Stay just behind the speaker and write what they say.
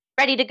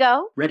Ready to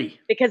go? Ready.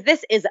 Because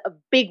this is a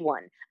big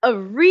one. A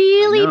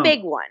really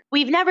big one.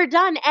 We've never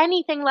done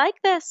anything like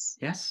this.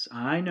 Yes,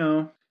 I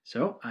know.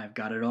 So I've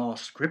got it all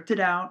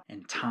scripted out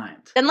and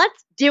timed. Then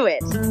let's do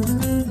it.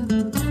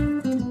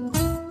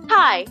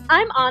 Hi,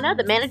 I'm Anna,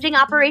 the Managing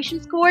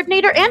Operations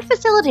Coordinator and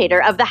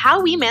Facilitator of the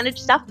How We Manage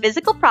Stuff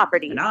physical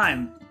properties. And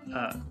I'm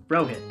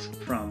Rohit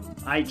from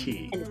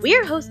IT. And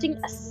we're hosting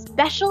a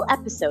special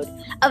episode,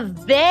 a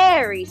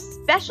very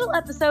special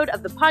episode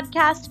of the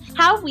podcast,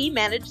 How We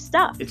Manage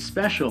Stuff. It's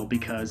special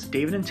because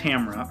David and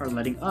Tamara are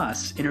letting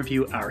us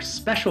interview our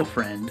special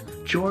friend,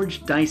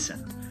 George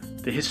Dyson,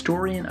 the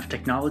historian of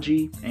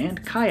technology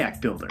and kayak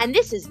builder. And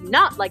this is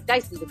not like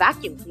Dyson the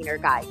vacuum cleaner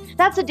guy.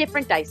 That's a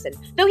different Dyson,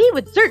 though he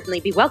would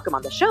certainly be welcome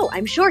on the show.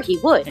 I'm sure he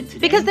would.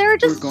 Because there are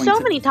just so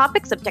many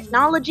topics of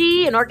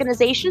technology and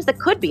organizations that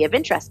could be of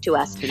interest to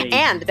us.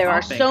 And there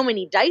are so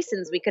many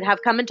Dysons we could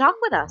have come and talk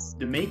with us.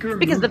 The Maketer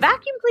Because the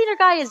vacuum cleaner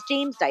guy is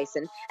James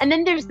Dyson, and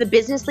then there's the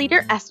business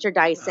leader Esther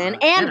Dyson,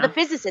 and Anna, the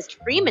physicist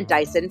Freeman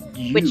Dyson,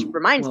 which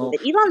reminds me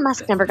that Elon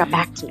Musk never got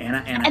back to me.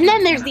 And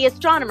then there's the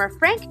astronomer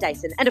Frank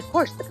Dyson, and of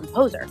course the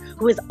composer,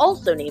 who is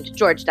also named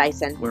George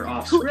Dyson, We're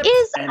off who script,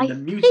 is, and I the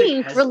music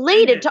think, has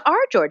related ended. to our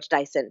George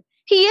Dyson.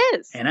 He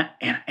is.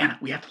 Anna,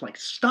 we have to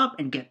stop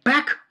and get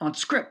back on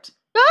script.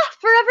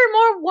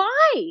 Forevermore,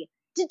 why?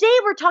 Today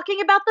we're talking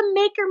about the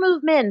Maker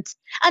Movement.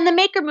 And the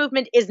Maker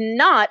Movement is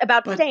not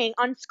about staying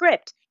on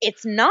script.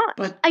 It's not.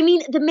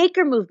 The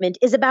Maker Movement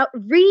is about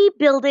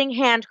rebuilding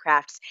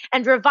handcrafts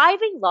and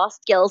reviving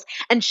lost skills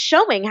and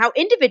showing how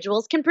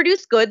individuals can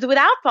produce goods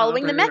without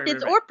following the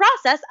methods or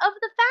process of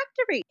the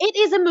factory. It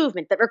is a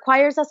movement that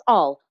requires us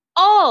all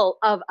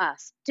of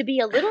us, to be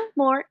a little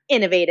more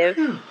innovative.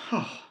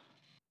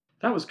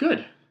 That was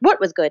good. What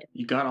was good?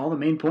 You got all the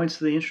main points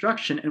of the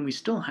introduction, and we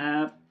still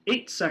have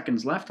 8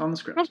 seconds left on the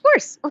script.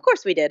 Of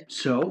course we did.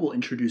 So we'll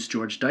introduce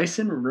George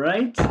Dyson,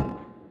 right?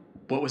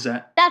 What was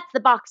that? That's the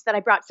box that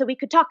I brought so we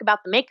could talk about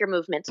the Maker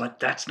Movement. But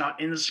that's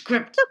not in the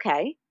script. It's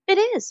okay. It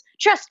is.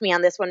 Trust me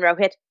on this one,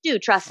 Rohit. Do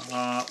trust me.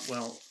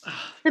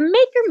 The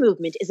Maker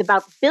Movement is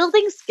about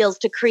building skills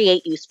to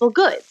create useful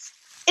goods.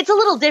 It's a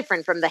little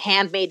different from the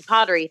handmade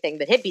pottery thing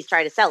that hippies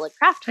try to sell at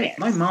craft fairs. Hey,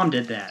 my mom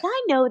did that.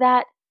 I know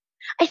that.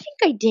 I think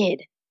I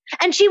did.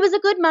 And she was a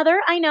good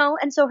mother, I know,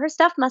 and so her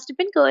stuff must have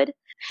been good.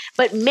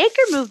 But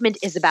Maker Movement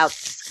is about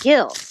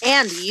skill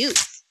and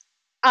use.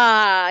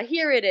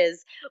 Here it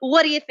is.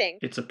 What do you think?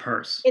 It's a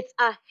purse. It's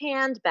a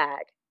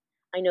handbag.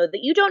 I know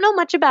that you don't know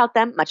much about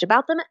them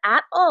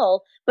at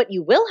all, but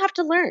you will have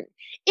to learn.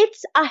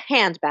 It's a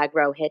handbag,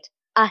 Rohit.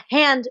 A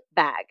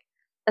handbag.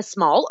 A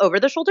small,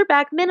 over-the-shoulder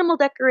bag, minimal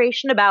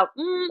decoration, about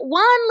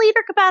 1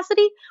 liter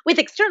capacity, with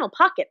external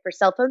pocket for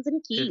cell phones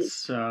and keys.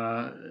 It's,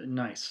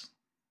 nice.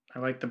 I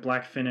like the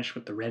black finish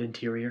with the red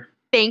interior.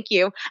 Thank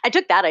you. I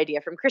took that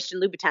idea from Christian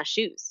Louboutin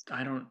shoes.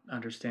 I don't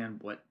understand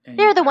what...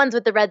 They're the ones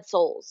with the red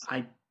soles.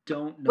 I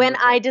don't know. When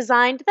I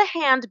designed the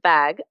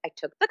handbag, I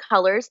took the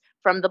colors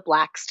from the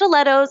black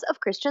stilettos of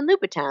Christian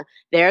Louboutin.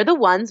 They're the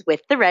ones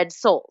with the red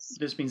soles.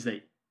 This means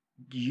that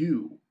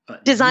you...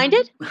 Designed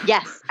it?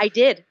 Yes, I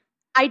did.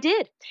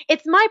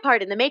 It's my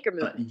part in the Maker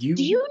Movement.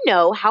 Do you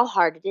know how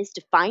hard it is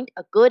to find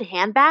a good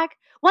handbag?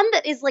 One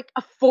that is,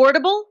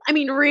 affordable? I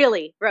mean,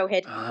 really,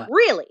 Rohit,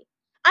 really.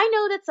 I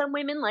know that some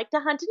women like to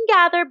hunt and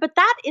gather, but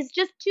that is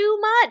just too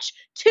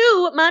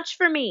much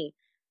for me.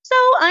 So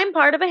I'm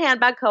part of a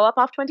handbag co-op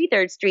off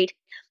 23rd Street.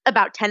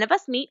 About 10 of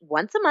us meet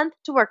once a month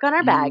to work on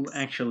our bags.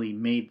 You actually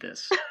made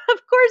this.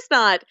 Of course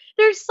not.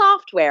 There's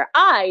software.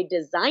 I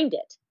designed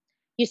it.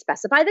 You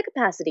specify the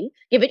capacity,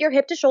 give it your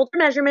hip-to-shoulder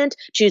measurement,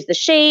 choose the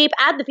shape,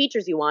 add the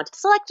features you want,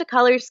 select a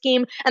color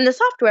scheme, and the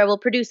software will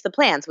produce the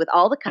plans with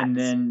all the cuts. And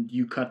then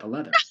you cut the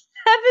leather.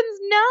 Heavens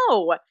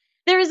no!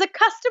 There is a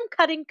custom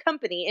cutting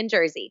company in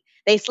Jersey.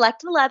 They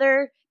select the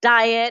leather,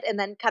 dye it, and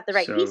then cut the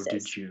right pieces. So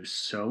did you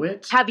sew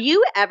it? Have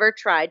you ever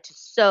tried to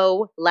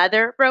sew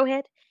leather,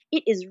 Rohit?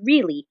 It is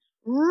really,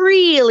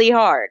 really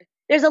hard.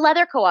 There's a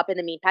leather co-op in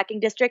the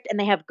meatpacking district, and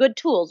they have good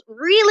tools,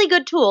 really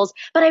good tools,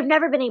 but I've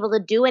never been able to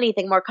do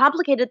anything more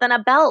complicated than a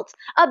belt.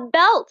 A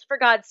belt, for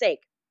God's sake.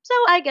 So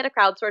I get a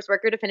crowdsource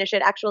worker to finish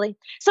it, actually.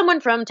 Someone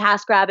from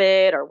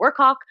TaskRabbit or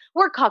Workhawk.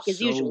 Workhawk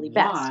is usually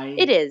best.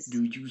 It is.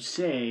 Do you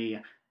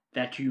say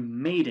that you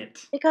made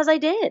it? Because I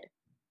did.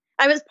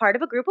 I was part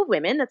of a group of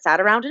women that sat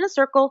around in a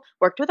circle,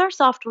 worked with our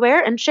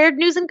software, and shared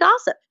news and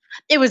gossip.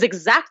 It was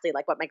exactly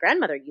like what my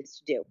grandmother used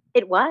to do.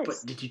 It was.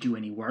 But did you do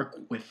any work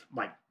with,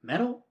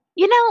 metal?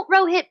 You know,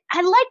 Rohit,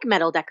 I like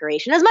metal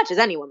decoration as much as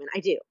any woman,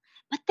 I do.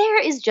 But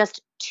there is just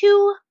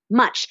too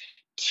much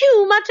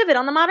of it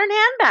on the modern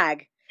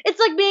handbag. It's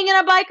like being in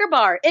a biker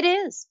bar. It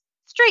is.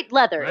 Straight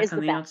leather is the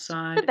best.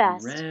 Outside the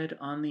best. And red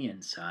on the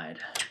inside.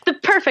 The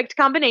perfect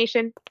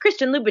combination.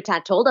 Christian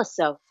Louboutin told us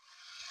so.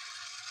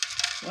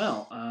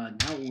 Well,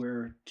 now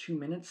we're 2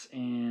 minutes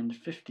and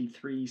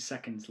 53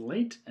 seconds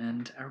late,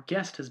 and our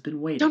guest has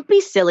been waiting. Don't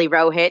be silly,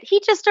 Rohit. He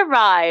just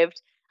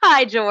arrived.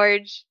 Hi,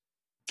 George.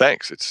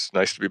 Thanks. It's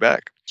nice to be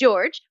back.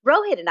 George,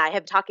 Rohit and I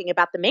have been talking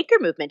about the Maker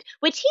Movement,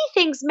 which he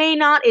thinks may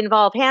not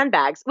involve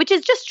handbags, which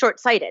is just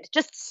short-sighted,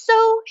 just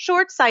so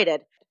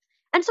short-sighted.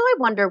 And so I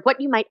wonder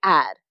what you might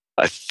add.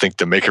 I think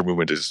the Maker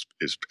Movement is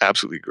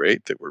absolutely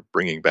great that we're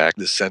bringing back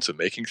this sense of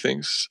making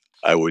things.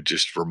 I would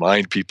just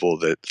remind people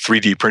that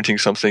 3D printing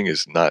something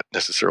is not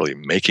necessarily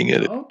making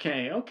it.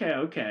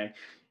 Okay.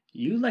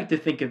 You like to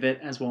think of it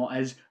as well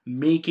as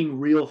making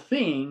real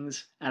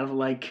things out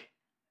of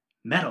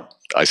metal.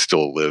 I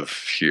still live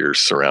here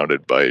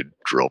surrounded by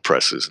drill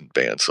presses and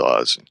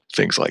bandsaws and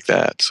things like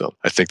that. So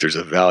I think there's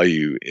a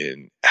value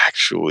in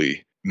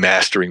actually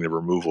mastering the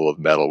removal of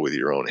metal with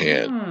your own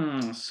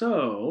hand.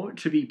 So,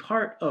 to be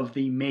part of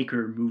the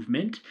Maker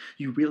Movement,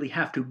 you really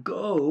have to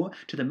go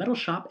to the metal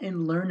shop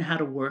and learn how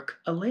to work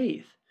a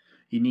lathe.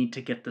 You need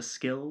to get the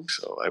skills.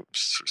 So I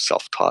was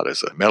self-taught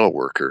as a metal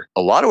worker.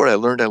 A lot of what I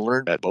learned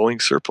at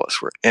Boeing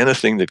Surplus, where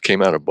anything that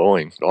came out of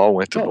Boeing all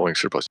went to Boeing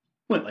Surplus.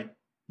 What, like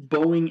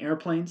Boeing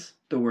airplanes?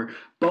 There were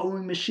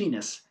Boeing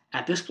machinists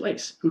at this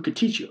place who could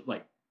teach you,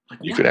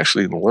 you could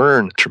actually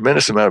learn a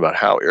tremendous amount about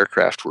how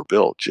aircraft were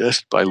built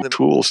just by the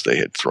tools they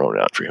had thrown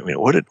out for you. I mean,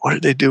 what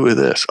did they do with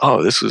this?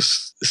 Oh, this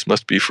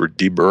must be for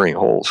deburring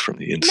holes from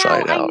the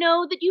inside out. I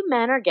know that you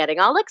men are getting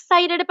all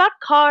excited about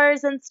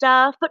cars and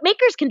stuff, but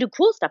makers can do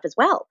cool stuff as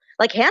well,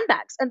 like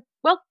handbags and,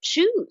 well,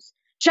 shoes.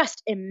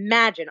 Just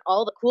imagine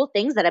all the cool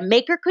things that a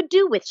maker could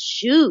do with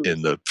shoes.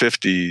 In the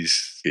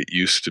 50s, it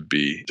used to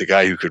be the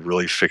guy who could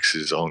really fix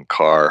his own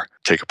car,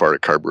 take apart a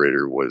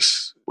carburetor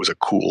was a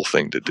cool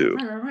thing to do.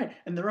 Right.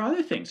 And there are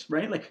other things,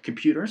 right? Like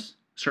computers,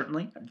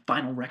 certainly,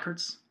 vinyl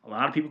records. A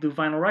lot of people do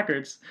vinyl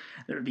records.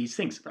 There are these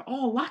things. They're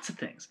all lots of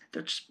things.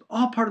 They're just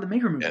all part of the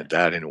Maker Movement. And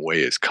that, in a way,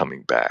 is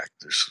coming back.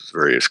 There's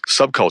various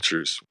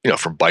subcultures,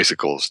 from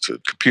bicycles to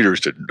computers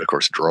to, of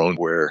course, drone,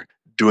 where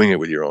doing it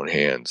with your own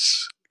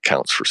hands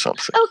counts for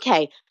something.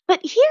 Okay, but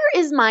here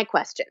is my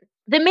question.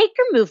 The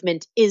Maker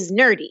Movement is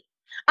nerdy.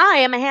 I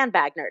am a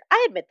handbag nerd.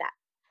 I admit that.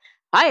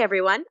 Hi,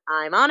 everyone.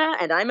 I'm Anna,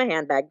 and I'm a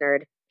handbag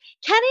nerd.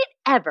 Can it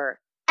ever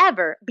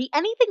be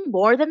anything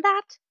more than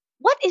that?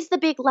 What is the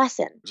big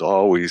lesson? There's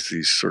always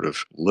these sort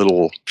of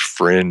little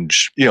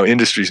fringe,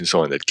 industries and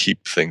so on that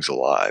keep things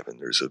alive, and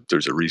there's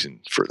a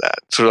reason for that.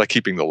 Sort of like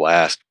keeping the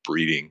last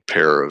breeding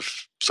pair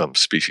of some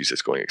species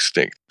that's going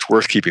extinct. It's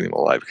worth keeping them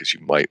alive because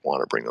you might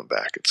want to bring them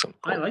back at some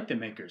point. I like the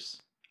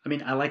makers. I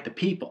mean, I like the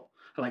people.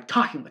 I like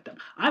talking with them.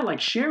 I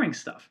like sharing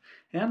stuff.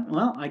 And,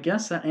 well, I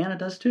guess that Anna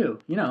does too,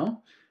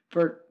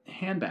 for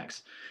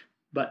handbags.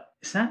 But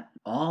is that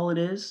all it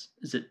is?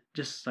 Is it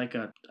just like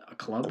a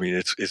club? I mean,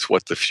 it's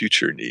what the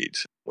future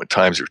needs. When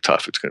times are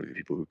tough, it's going to be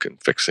people who can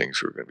fix things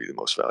who are going to be the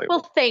most valuable.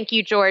 Well, thank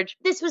you, George.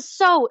 This was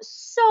so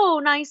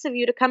nice of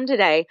you to come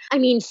today. I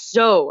mean,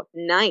 so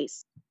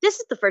nice. This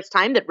is the first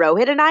time that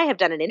Rohit and I have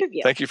done an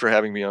interview. Thank you for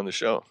having me on the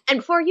show. And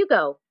before you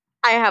go,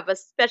 I have a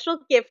special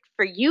gift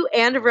for you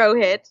and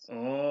Rohit.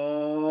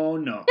 Oh,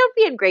 no. Don't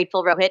be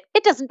ungrateful, Rohit.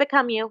 It doesn't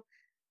become you.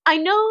 I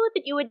know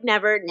that you would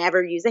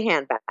never use a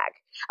handbag,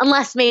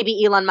 unless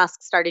maybe Elon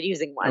Musk started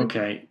using one.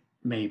 Okay,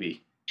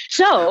 maybe.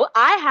 So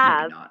I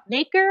have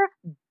Maker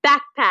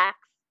backpacks.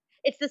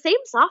 It's the same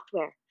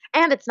software,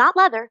 and it's not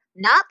leather,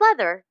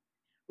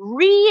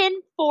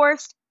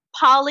 reinforced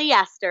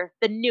polyester,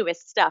 the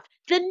newest stuff.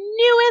 And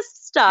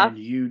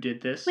you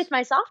did this? With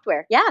my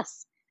software,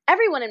 yes.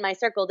 Everyone in my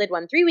circle did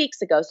one 3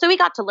 weeks ago, so we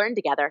got to learn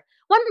together.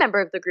 One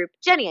member of the group,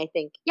 Jenny, I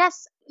think.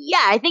 Yes,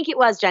 I think it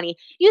was Jenny,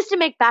 used to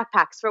make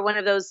backpacks for one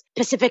of those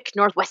Pacific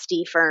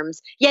Northwesty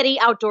firms, Yeti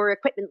Outdoor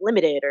Equipment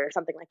Limited or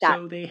something like that.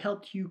 So they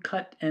helped you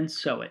cut and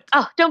sew it.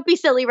 Oh, don't be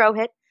silly,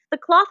 Rohit. The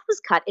cloth was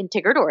cut in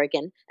Tigard,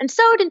 Oregon, and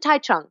sewed in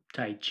Taichung.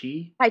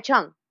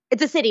 Taichung.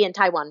 It's a city in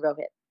Taiwan,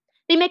 Rohit.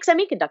 They make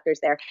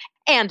semiconductors there,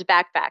 and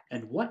backpacks.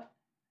 And what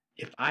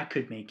if I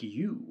could make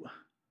you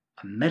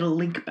a metal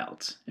link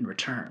belt in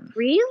return?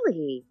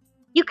 Really?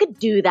 You could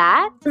do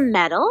that?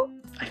 Metal?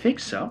 I think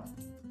so.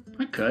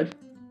 I could.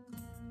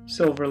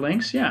 Silver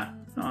links, yeah.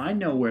 Oh, I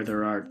know where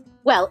there are.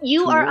 Well,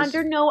 you tools. Are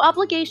under no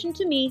obligation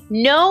to me.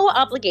 No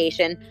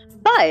obligation.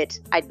 But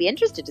I'd be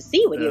interested to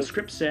see what The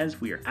script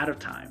says we are out of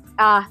time.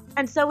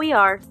 And so we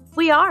are.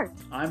 We are.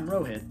 I'm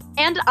Rohit.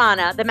 And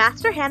Anna, the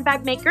master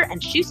handbag maker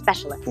and shoe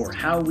specialist. For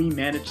How We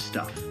Manage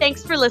Stuff.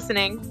 Thanks for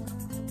listening.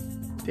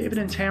 David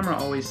and Tamara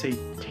always say,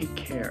 take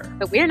care.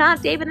 But we're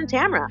not David and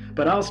Tamara.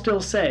 But I'll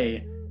still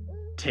say,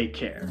 take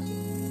care.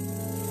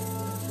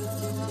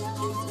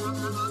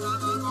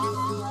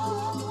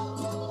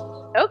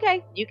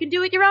 Okay, you can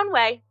do it your own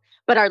way.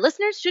 But our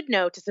listeners should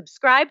know to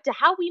subscribe to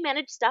How We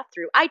Manage Stuff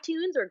through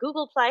iTunes or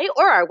Google Play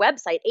or our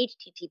website,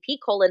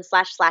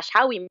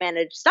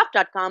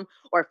 http://howwemanagestuff.com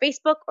or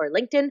Facebook or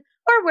LinkedIn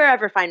or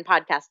wherever fine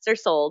podcasts are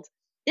sold.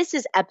 This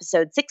is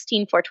episode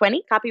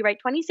 16420, copyright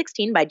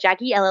 2016 by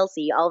Jackie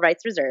LLC, all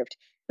rights reserved.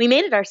 We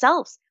made it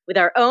ourselves with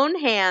our own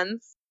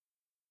hands.